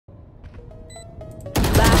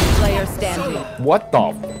player standing. What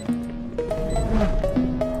the?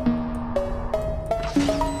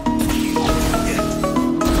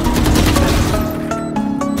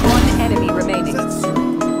 One enemy remaining.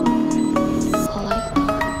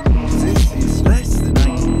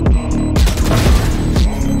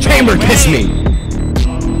 Chamber kiss me!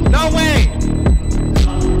 No way!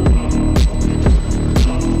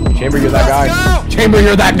 Chamber, you're that guy. Go! Chamber,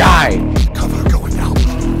 you're that guy! Cover going out.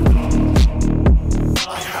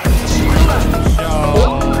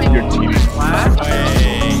 Your team is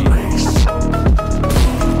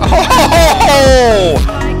Oh!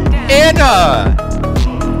 Anna!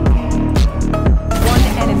 One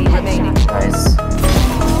enemy remaining. Nice.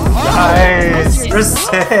 Oh, Nice. You're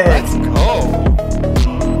sick. let's go.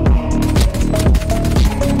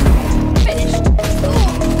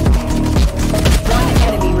 One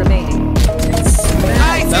enemy remaining.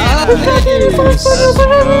 Nice, Anna!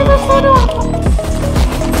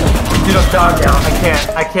 You don't dog down.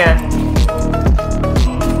 I can't.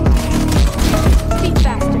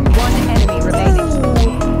 One enemy remaining.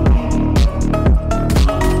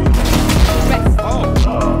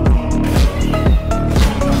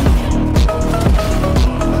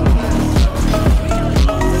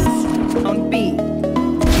 On B.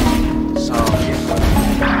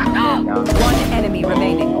 One enemy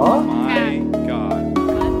remaining. Oh? My God.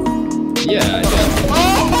 Yeah,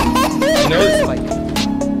 I know it's like.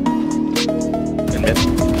 And mid.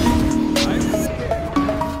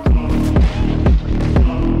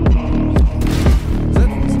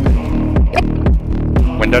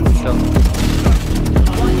 Window still.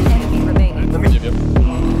 One enemy remaining. Let me.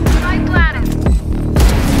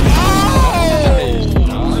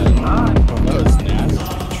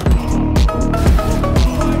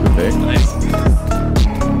 Nice.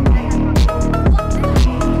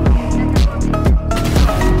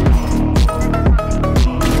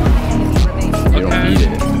 Enemy remaining. You don't need it.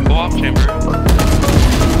 Go off, Chamber.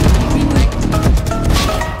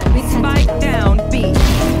 Spike down B.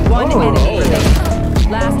 One enemy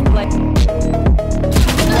remaining. Last play.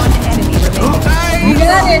 One enemy remaining. You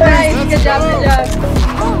got it, nice. Good job, good job.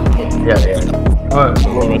 Yeah. What?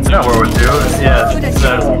 It's not World War II. Yeah. It's,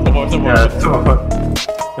 yeah. Civil War.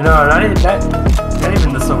 No, not even that. Not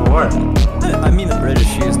even the Civil War. I mean, the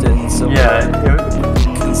British used it, and so Yeah.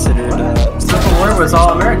 considered. Civil War was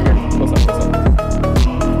all American. What's up?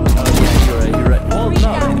 Yeah, you're right. Well, no, they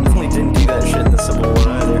definitely didn't do that shit in the Civil War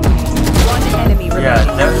either. One enemy remaining.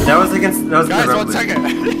 Yeah. That was against. That was Guys, the 1 second.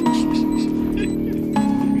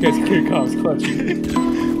 You guys, here comes clutch.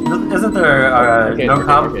 Isn't there Okay, no okay,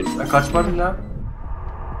 comp okay. a clutch button now?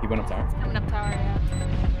 He went up tower.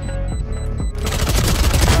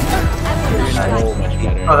 So much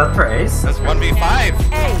better. Oh, that's for Ace. That's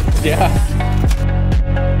 1v5. Yeah.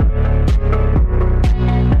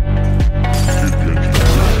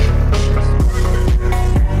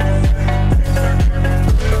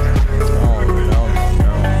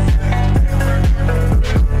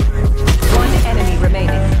 One enemy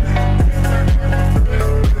remaining.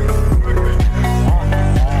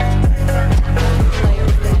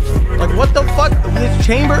 Like, what the fuck? This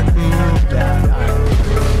chamber?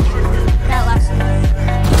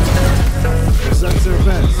 Presents their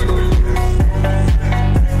best.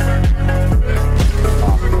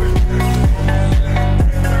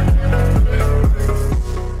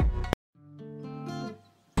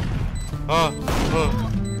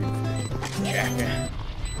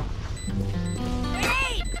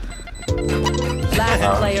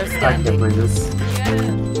 Last player I can't standing. believe this.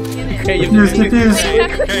 Okay, you Confused.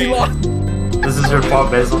 Okay. This is your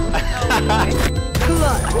fault, Basil.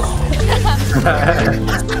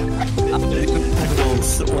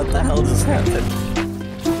 What the hell just happened?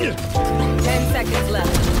 10 seconds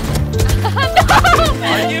left.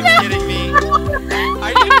 Are you kidding me?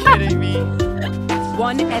 Are you kidding me?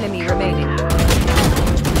 One enemy remaining.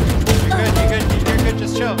 You're good,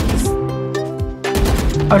 just chill.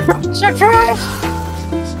 Oh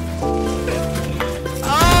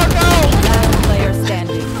Last player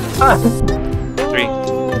standing. 3.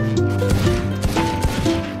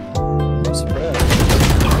 I'm surprised.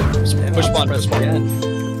 Push one, push one. Again.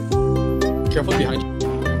 Careful behind you.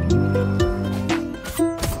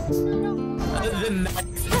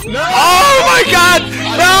 No! Oh my God!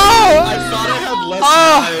 No! I thought I had less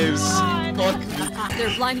lives.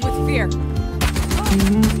 They're blind with fear.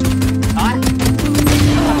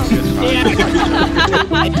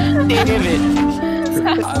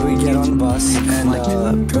 I would get on the bus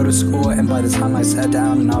and go to school, and by the time I sat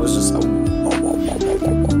down, and I was just One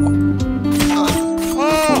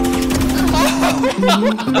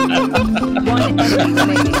enemy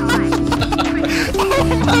remaining.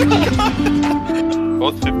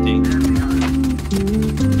 Both 50.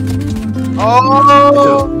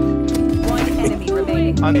 Oh! One enemy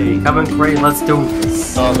remaining. Hey, coming great, let's do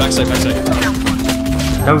this. Oh, backside,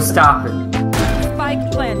 backside. No stop it.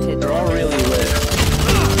 Spike planted. They're all really lit.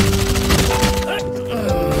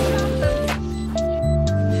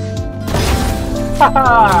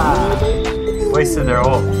 Wasted their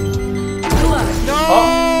ult. No!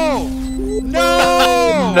 Oh.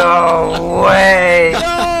 No! No way!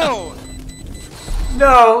 No!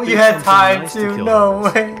 No, you had time to. No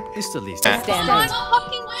way. It's the least. Standing.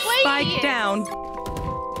 fucking play Spike down.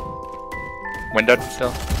 Window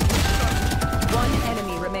still. One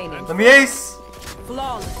enemy remaining. Let me ace.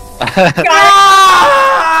 Flawless. I'm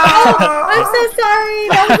so sorry.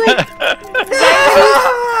 That was like.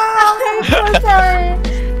 I'm so sorry.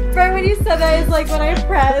 Right when you said that, it's like when I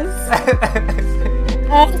pressed.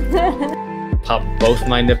 Pop both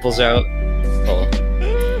my nipples out. Oh.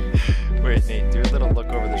 Wait, Nate, do a little look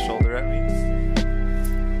over the shoulder at me.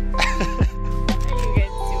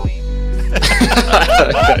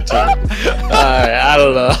 Alright, I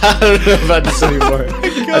don't know. I don't know about this anymore.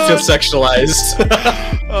 I feel sexualized.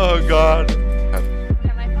 Oh god.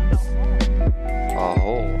 Can I fuck A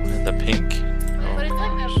hole in the pink. But it's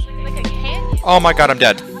like a canyon. Oh my god, I'm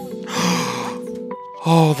dead.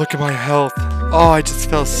 Oh, look at my health. Oh, I just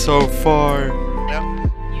fell so far.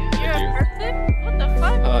 You're a person? What the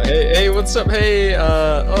fuck? Hey, what's up? Hey,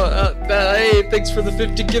 hey, thanks for the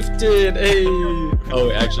 50 gifted. Hey. Oh,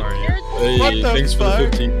 actually. Hey, What the thanks fuck? for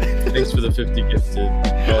the 50. Thanks for the 50 gifted.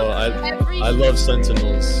 Oh, I love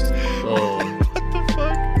Sentinels. Oh. What the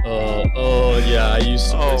fuck? Oh yeah, I used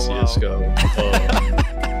to play Oh, wow. CS:GO.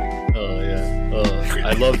 Oh yeah.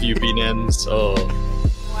 I love you, B-Nams. Oh.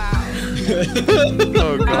 Wow.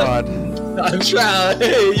 Oh god. I'm trying.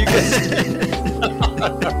 Hey, you guys.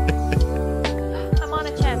 I'm on a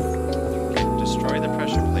chest. Destroy the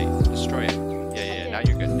pressure plate. Destroy it. Yeah. Now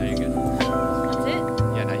you're good. Now you're good. That's it.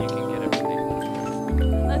 Yeah, now you can get everything.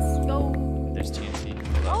 Let's go. There's TNT.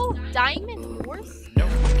 Oh, diamond horse? No.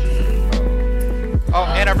 Oh,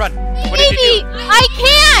 Anna, run. What did you Baby, do? I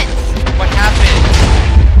can't. What happened?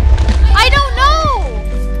 I don't know.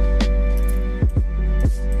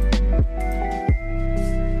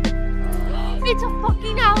 It's a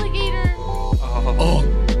fucking alligator. Oh.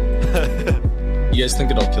 You guys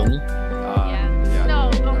think it'll kill me? Yeah. No,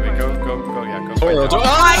 go Alright, for go. it. Yeah, go. Oh, fight oh,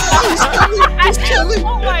 that. he's killing! Oh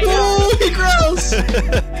my god. Oh, he grows!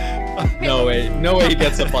 No way he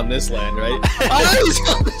gets up on this land, right? Oh, he's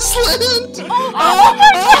on this land! Oh my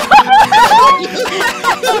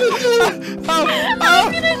god.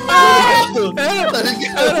 I'm gonna die. Let it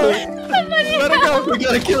go! Let it go! We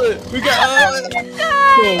gotta kill it! We got. I'm gonna die.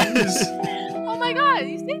 Oh, Oh my god,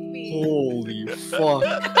 you saved me. holy fuck!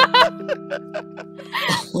 I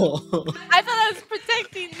thought I was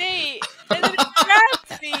protecting Nate, and then it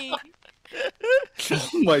grabbed me. Oh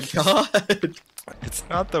my god! It's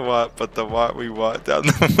not the what, but the what we want down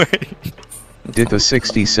the way.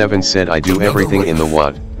 Ditha67 said I do everything in the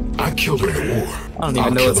what. I killed her in the war. I don't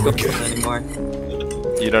even know what's going on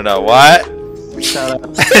anymore. You don't know what? Shut up.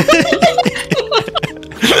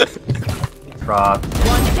 Drop.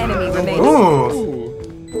 One enemy remaining. Ooh.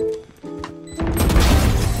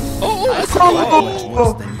 Go!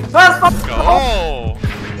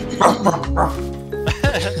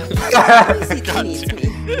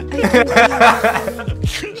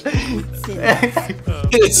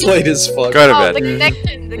 It's late as fuck. Go to Oh, bed. the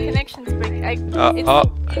connection's breaking. It's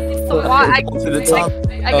the what? To the top.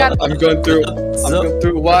 I got I'm going through. I'm going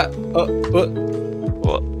through what?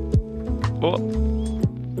 What?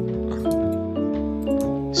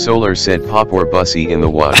 Solar said pop or bussy in the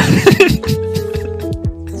what.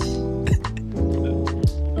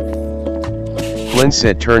 Flynn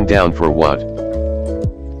said turn down for what.